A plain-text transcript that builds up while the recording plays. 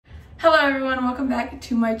Hello everyone, welcome back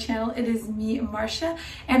to my channel. It is me, Marcia,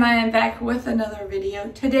 and I am back with another video.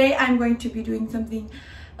 Today I'm going to be doing something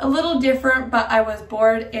a little different, but I was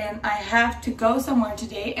bored and I have to go somewhere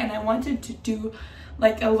today and I wanted to do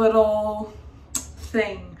like a little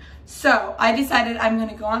thing. So I decided I'm going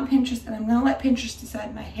to go on Pinterest and I'm going to let Pinterest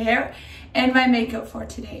decide my hair and my makeup for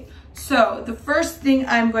today. So the first thing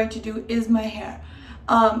I'm going to do is my hair.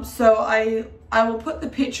 So I will put the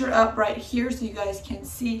picture up right here so you guys can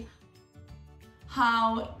see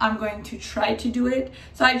how I'm going to try to do it.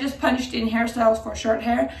 So I just punched in hairstyles for short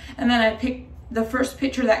hair and then I picked the first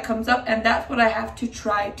picture that comes up and that's what I have to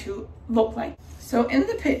try to look like. So in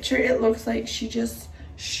the picture it looks like she just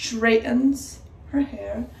straightens her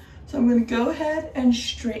hair. So I'm going to go ahead and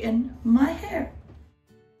straighten my hair.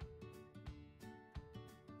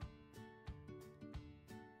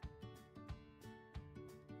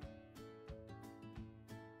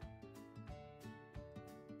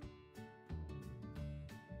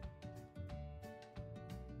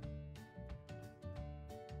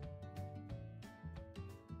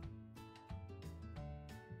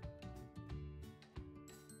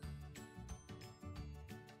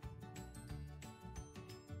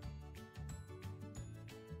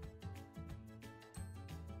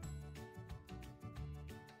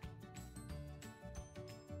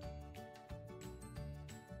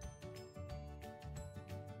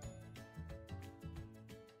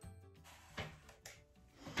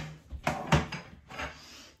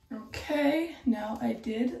 Okay, now I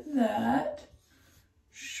did that,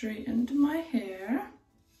 straightened my hair.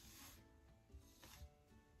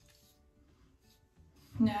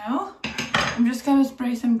 Now, I'm just gonna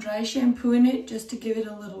spray some dry shampoo in it just to give it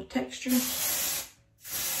a little texture.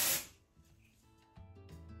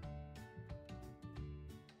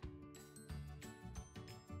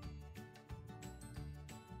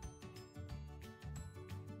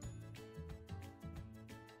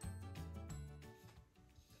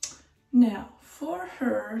 Now, for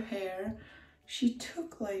her hair, she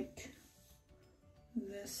took like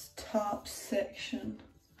this top section.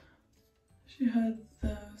 She had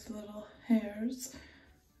those little hairs,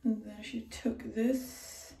 and then she took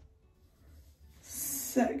this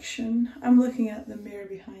section. I'm looking at the mirror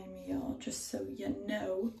behind me, y'all, just so you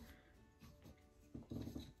know.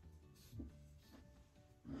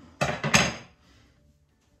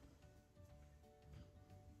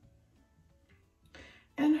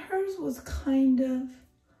 And hers was kind of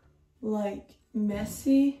like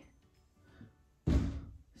messy.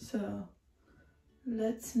 So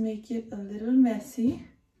let's make it a little messy.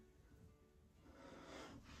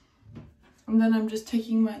 And then I'm just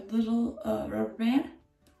taking my little rubber band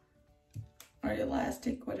or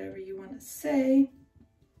elastic, whatever you want to say.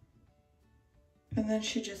 And then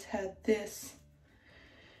she just had this.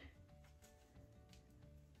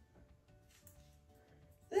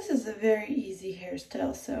 This is a very easy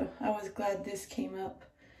hairstyle, so I was glad this came up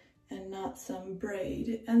and not some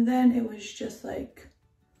braid. And then it was just like,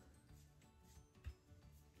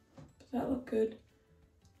 does that look good?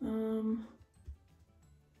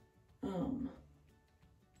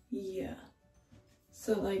 Yeah.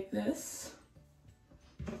 So like this.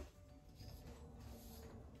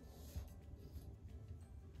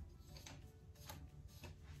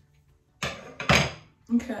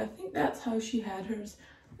 Okay, I think that's how she had hers.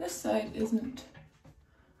 This side isn't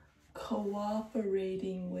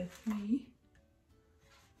cooperating with me.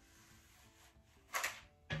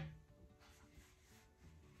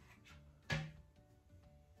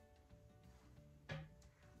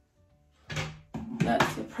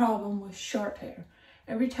 That's the problem with short hair.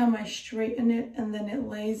 Every time I straighten it and then it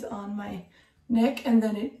lays on my neck and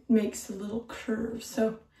then it makes a little curve.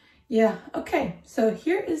 So yeah, okay, so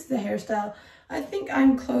here is the hairstyle. I think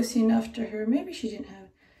I'm close enough to her. Maybe she didn't have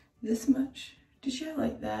this much. Did she have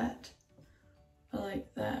like that? I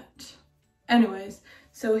like that. Anyways,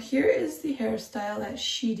 so here is the hairstyle that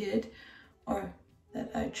she did, or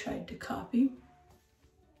that I tried to copy.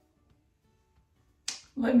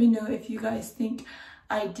 Let me know if you guys think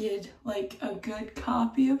I did like a good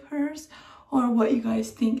copy of hers, or what you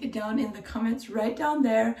guys think down in the comments right down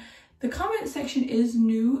there. The comment section is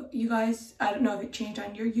new, you guys. I don't know if it changed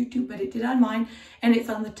on your YouTube, but it did on mine, and it's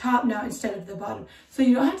on the top now instead of the bottom. So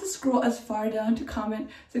you don't have to scroll as far down to comment.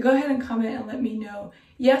 So go ahead and comment and let me know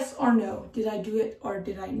yes or no. Did I do it or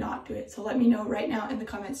did I not do it? So let me know right now in the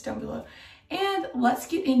comments down below. And let's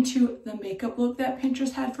get into the makeup look that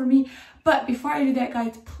Pinterest had for me. But before I do that,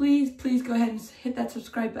 guys, please go ahead and hit that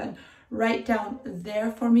subscribe button right down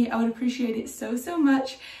there for me. I would appreciate it so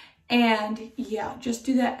much. And yeah, just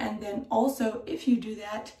do that. And then also, if you do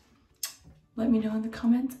that, let me know in the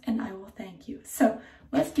comments and I will thank you. So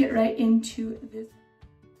let's get right into this.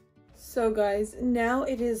 So guys, now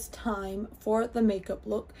it is time for the makeup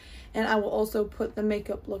look, and I will also put the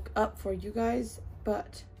makeup look up for you guys,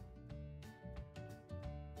 but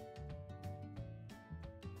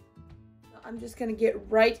I'm just gonna get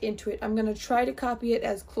right into it. I'm gonna try to copy it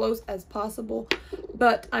as close as possible,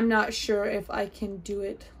 but I'm not sure if I can do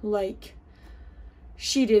it like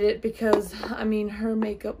she did it, because I mean, her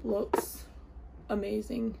makeup looks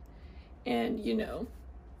amazing, and you know,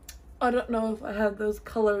 I don't know if I have those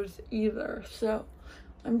colors either, so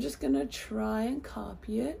I'm just gonna try and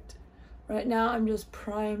copy it. Right now I'm just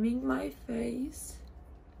priming my face.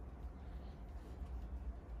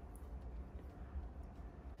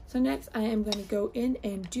 So next I am gonna go in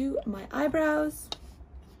and do my eyebrows,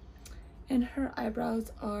 and her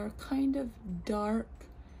eyebrows are kind of dark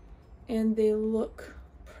and they look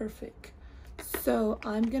perfect. So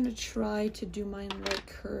I'm gonna try to do mine like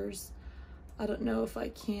hers. I don't know if I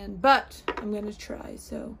can, but I'm gonna try.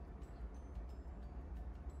 So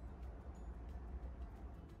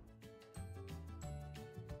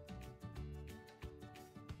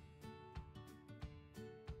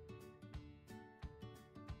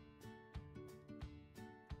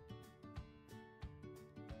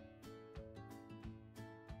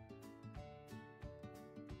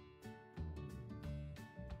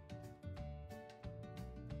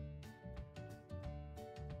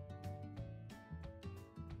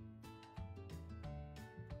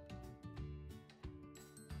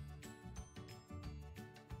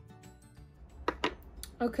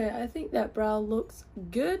okay, I think that brow looks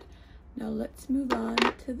good. Now let's move on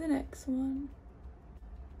to the next one.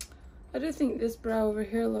 I do think this brow over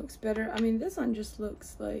here looks better. I mean, this one just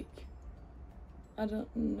looks like, I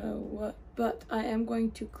don't know what, but I am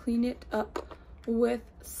going to clean it up with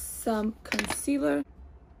some concealer.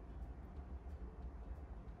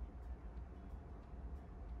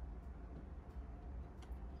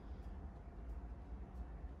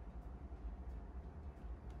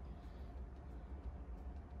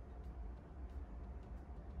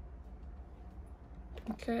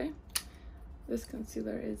 Okay, this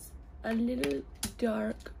concealer is a little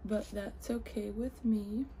dark, but that's okay with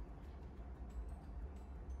me.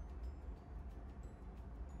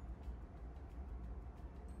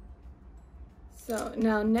 So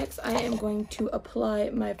now next I am going to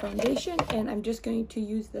apply my foundation, and I'm just going to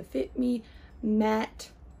use the Fit Me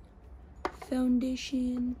Matte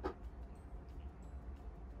Foundation.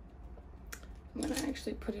 I'm gonna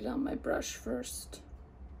actually put it on my brush first.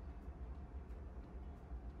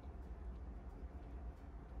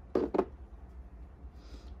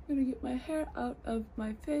 I'm gonna get my hair out of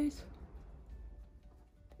my face.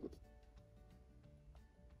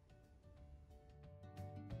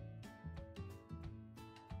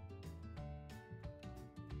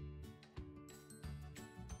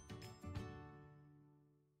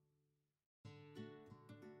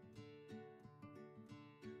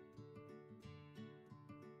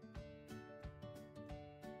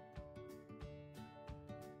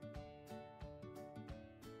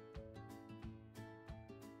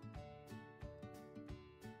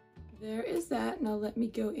 There is that. Now let me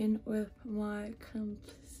go in with my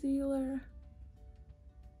concealer.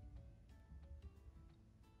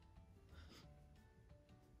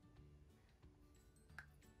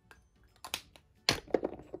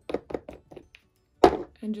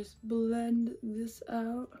 And just blend this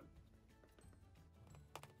out.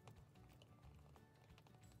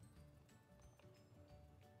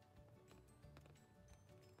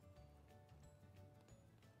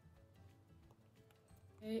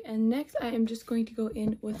 Okay, and next I am just going to go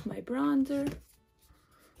in with my bronzer.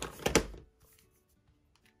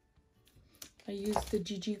 I use the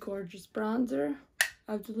Gigi Gorgeous bronzer.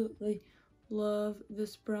 Absolutely love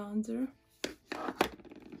this bronzer.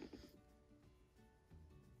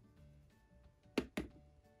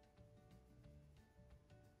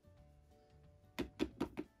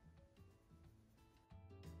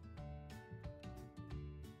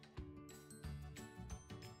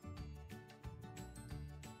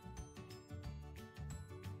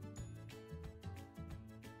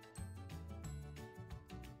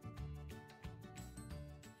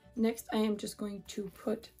 Next, I am just going to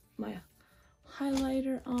put my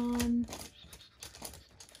highlighter on.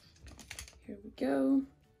 Here we go.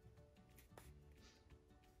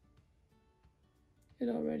 It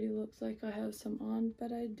already looks like I have some on,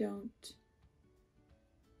 but I don't.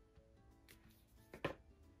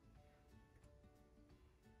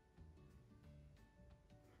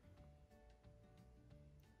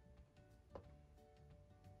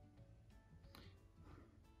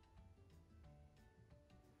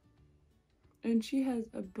 And she has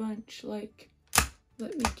a bunch, like,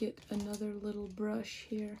 Let me get another little brush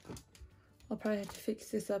here. I'll probably have to fix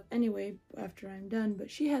this up anyway after I'm done, but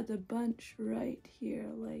she has a bunch right here,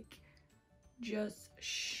 like just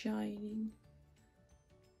shining.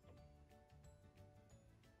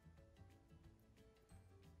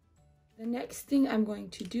 The next thing I'm going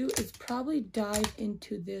to do is probably dive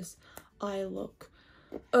into this eye look.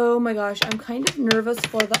 Oh my gosh, I'm kind of nervous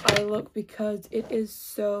for the eye look because it is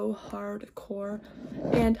so hardcore.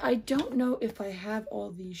 And I don't know if I have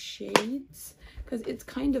all these shades because it's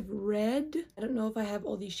kind of red. I don't know if I have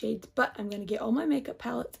all these shades, but I'm going to get all my makeup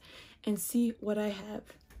palettes and see what I have.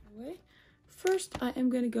 Anyway, first I am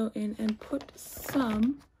going to go in and put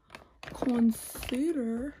some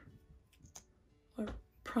concealer or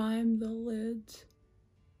prime the lids.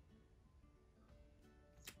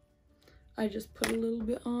 I just put a little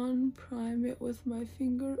bit on, prime it with my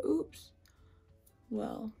finger. Oops.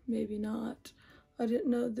 Well, maybe not. I didn't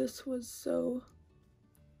know this was so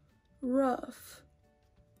rough.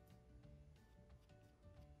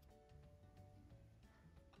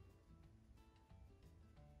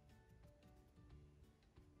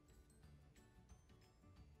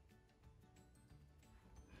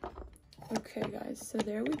 Okay, guys, so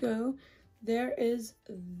there we go. There is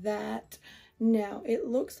that. Now, it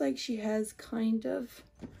looks like she has kind of,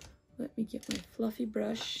 let me get my fluffy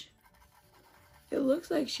brush. It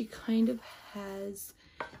looks like she kind of has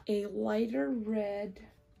a lighter red.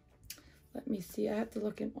 Let me see, I have to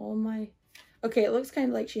look in all my, okay, it looks kind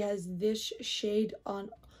of like she has this shade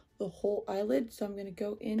on the whole eyelid. So I'm going to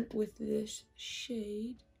go in with this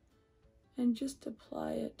shade and just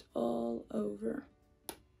apply it all over.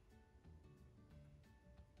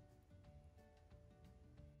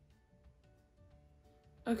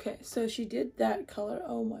 Okay, so she did that color.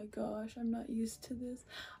 Oh my gosh, I'm not used to this.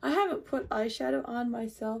 I haven't put eyeshadow on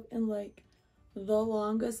myself in like the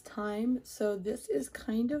longest time, so this is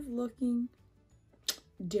kind of looking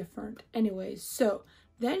different. Anyways, so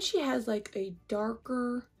then she has like a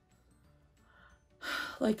darker,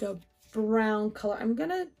 like a brown color. I'm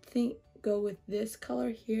gonna go with this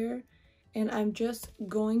color here, and I'm just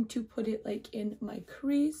going to put it like in my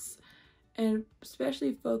crease, and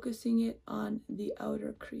especially focusing it on the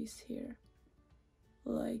outer crease here,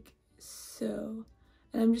 like so.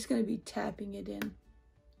 And I'm just going to be tapping it in.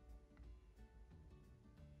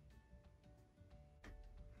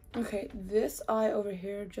 Okay, this eye over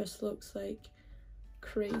here just looks like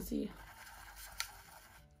crazy.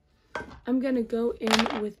 I'm going to go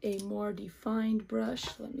in with a more defined brush.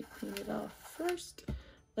 Let me clean it off first,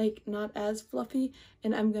 like not as fluffy.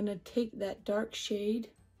 And I'm going to take that dark shade.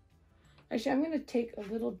 Actually, I'm going to take a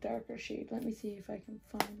little darker shade. Let me see if I can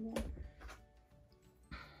find one.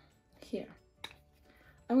 Here.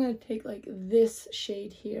 I'm going to take like this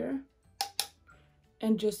shade here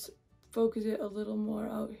and just focus it a little more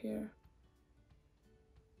out here.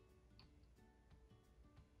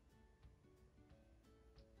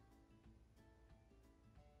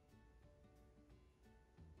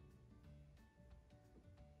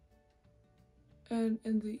 And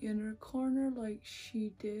in the inner corner, like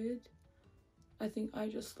she did, I think I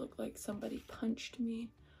just look like somebody punched me.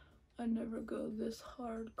 I never go this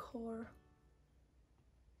hardcore.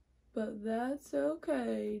 But that's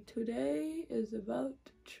okay. Today is about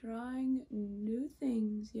trying new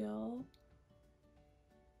things, y'all.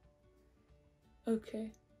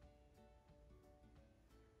 Okay.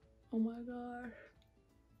 Oh my gosh.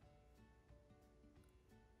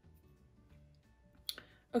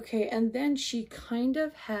 Okay, and then she kind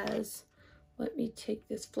of has, let me take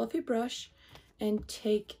this fluffy brush and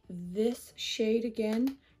take this shade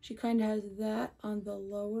again. She kind of has that on the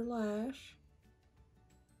lower lash.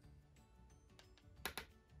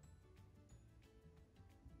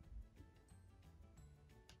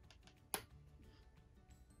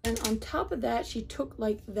 And on top of that, she took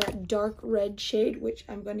like that dark red shade, which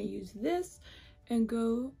I'm going to use this and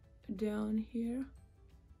go down here.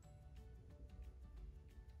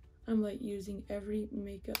 I'm like using every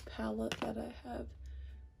makeup palette that I have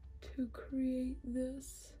to create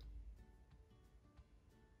this.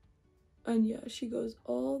 And yeah, she goes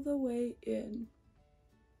all the way in.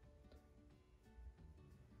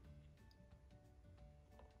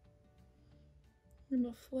 I'm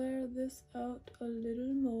gonna flare this out a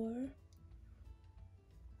little more.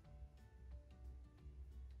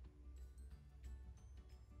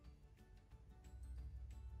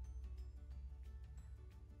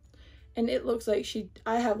 And it looks like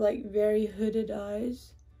I have like very hooded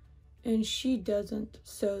eyes and she doesn't.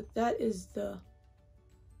 So that is the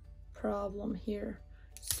problem here.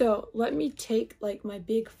 So let me take like my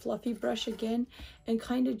big fluffy brush again and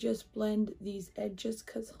kind of just blend these edges,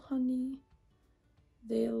 because honey,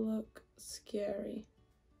 They look scary.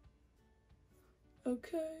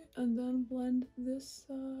 Okay, and then blend this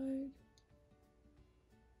side.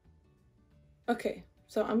 Okay,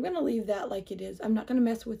 so I'm gonna leave that like it is. I'm not gonna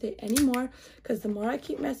mess with it anymore, because the more I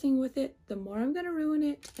keep messing with it, the more I'm gonna ruin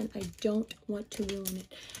it, and I don't want to ruin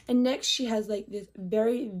it. And next she has like this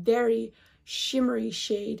very, very shimmery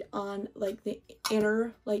shade on like the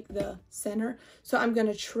inner, like the center. So I'm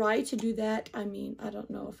gonna try to do that. I mean, I don't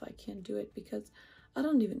know if I can do it because I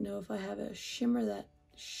don't even know if I have a shimmer that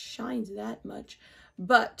shines that much.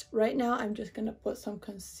 But right now I'm just gonna put some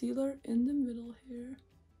concealer in the middle here.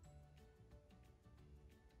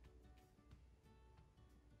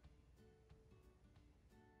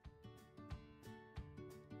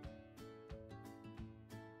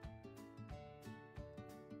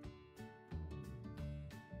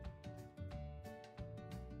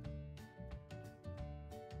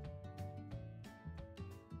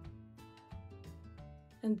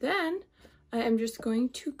 And then I am just going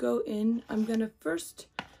to go in. I'm gonna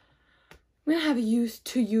have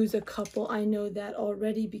to use a couple. I know that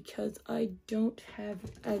already because I don't have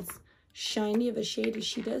as shiny of a shade as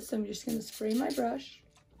she does. So I'm just gonna spray my brush.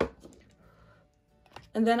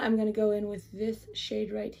 And then I'm gonna go in with this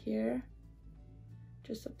shade right here.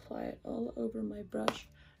 Just apply it all over my brush.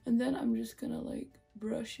 And then I'm just gonna like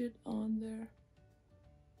brush it on there.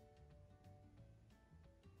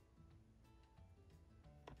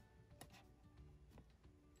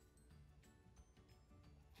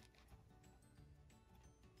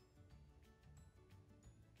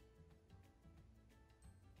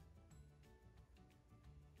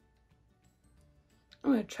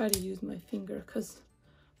 I'm gonna try to use my finger because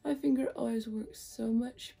my finger always works so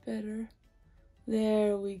much better.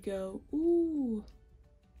 There we go. Ooh.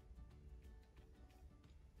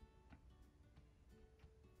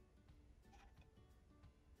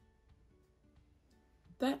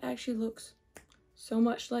 That actually looks so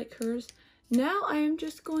much like hers. Now I am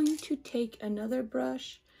just going to take another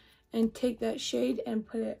brush and take that shade and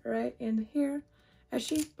put it right in here.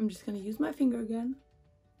 Actually, I'm just gonna use my finger again.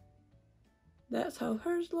 That's how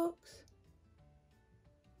hers looks.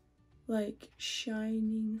 Like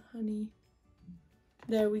shining honey.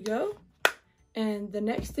 There we go. And the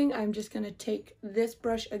next thing, I'm just gonna take this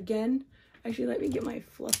brush again. Actually, let me get my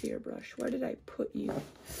fluffier brush. Where did I put you?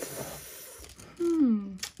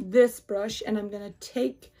 This brush, and I'm gonna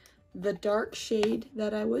take the dark shade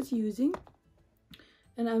that I was using,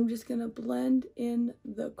 and I'm just gonna blend in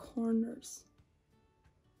the corners.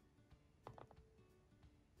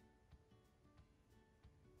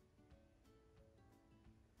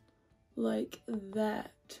 Like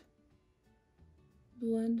that.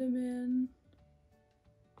 Blend them in.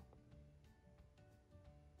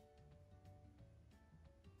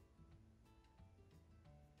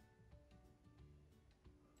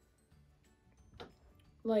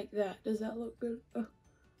 Like that. Does that look good?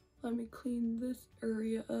 Let me clean this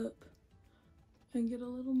area up and get a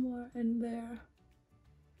little more in there.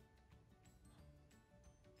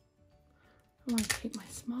 I'm gonna take my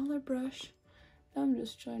smaller brush. I'm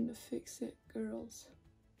just trying to fix it, girls.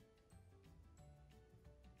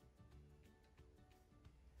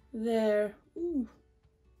 There. Ooh.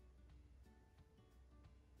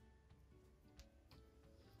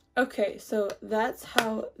 Okay, so that's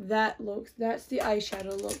how that looks. That's the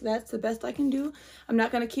eyeshadow look. That's the best I can do. I'm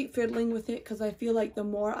not going to keep fiddling with it because I feel like the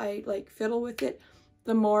more I like fiddle with it,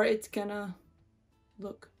 the more it's gonna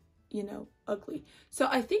look, you know, ugly. So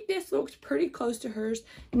I think this looks pretty close to hers.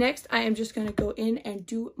 Next, I am just going to go in and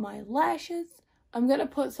do my lashes. I'm going to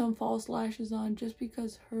put some false lashes on just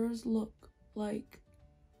because hers look like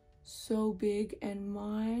so big and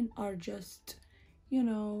mine are just, you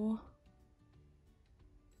know,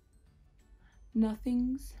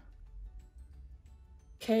 nothings.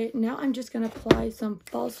 Okay, now I'm just gonna apply some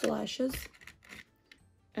false lashes,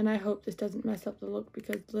 and I hope this doesn't mess up the look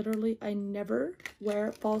because literally I never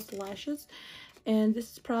wear false lashes, and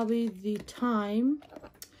this is probably the time,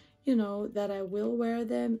 you know, that I will wear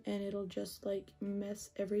them and it'll just like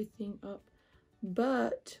mess everything up.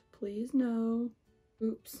 But please know,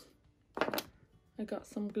 oops, I got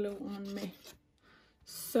some glue on me.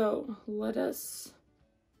 So let us,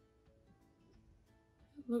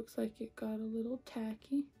 it looks like it got a little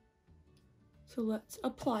tacky. So let's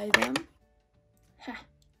apply them. Ha.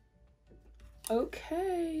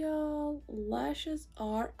 Okay, y'all, lashes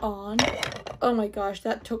are on. Oh my gosh,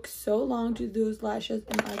 that took so long to do those lashes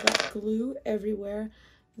and I got glue everywhere.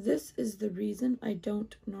 This is the reason I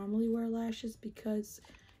don't normally wear lashes because,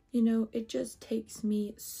 you know, it just takes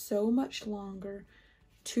me so much longer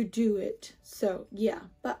to do it. So yeah,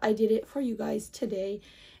 but I did it for you guys today,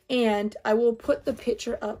 And I will put the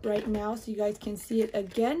picture up right now so you guys can see it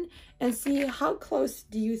again and see how close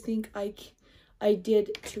do you think I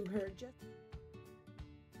did to her.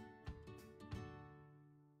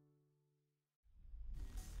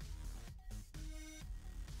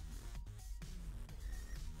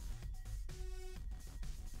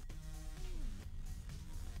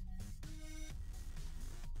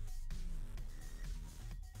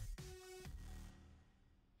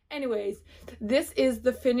 Anyways, this is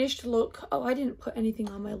the finished look. Oh, I didn't put anything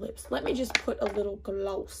on my lips. Let me just put a little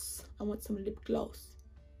gloss. I want some lip gloss.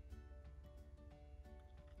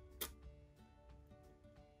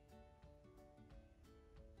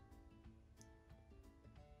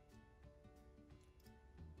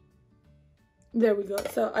 There we go.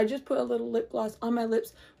 So I just put a little lip gloss on my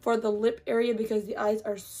lips for the lip area because the eyes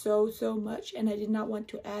are so much and I did not want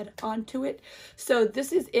to add on to it. So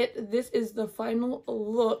this is it. This is the final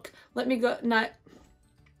look. Let me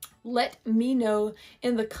know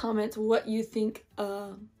in the comments what you think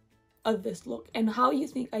of this look and how you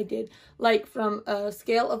think I did. Like from a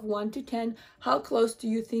scale of 1 to 10, how close do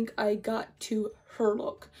you think I got to her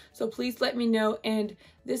look? So please let me know. And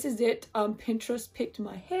this is it. Pinterest picked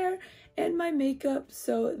my hair and my makeup,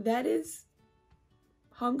 so that is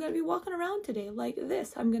how I'm gonna be walking around today, like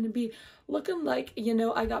this. I'm gonna be looking like, you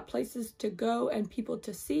know, I got places to go and people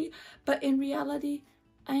to see, but in reality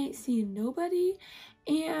I ain't seeing nobody.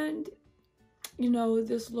 And you know,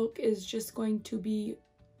 this look is just going to be,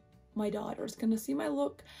 my daughter's gonna see my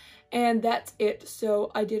look, and that's it.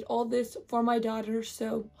 So I did all this for my daughter,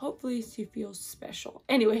 so hopefully she feels special.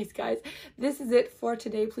 Anyways, guys, this is it for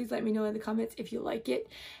today. Please let me know in the comments if you like it,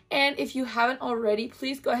 and if you haven't already,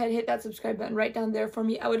 please go ahead and hit that subscribe button right down there for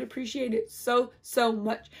me. I would appreciate it so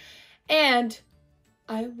much. And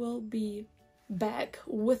I will be back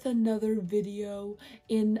with another video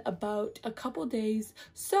in about a couple days.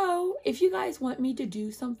 So if you guys want me to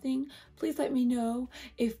do something, please let me know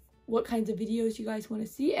what kinds of videos you guys want to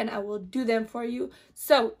see, and I will do them for you.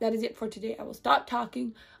 So that is it for today. I will stop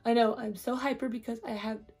talking. I know I'm so hyper because I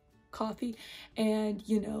have coffee, and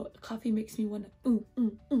you know, coffee makes me want to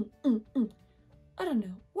I don't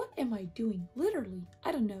know. What am I doing? Literally,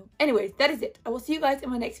 I don't know. Anyways, that is it. I will see you guys in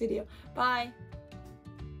my next video. Bye.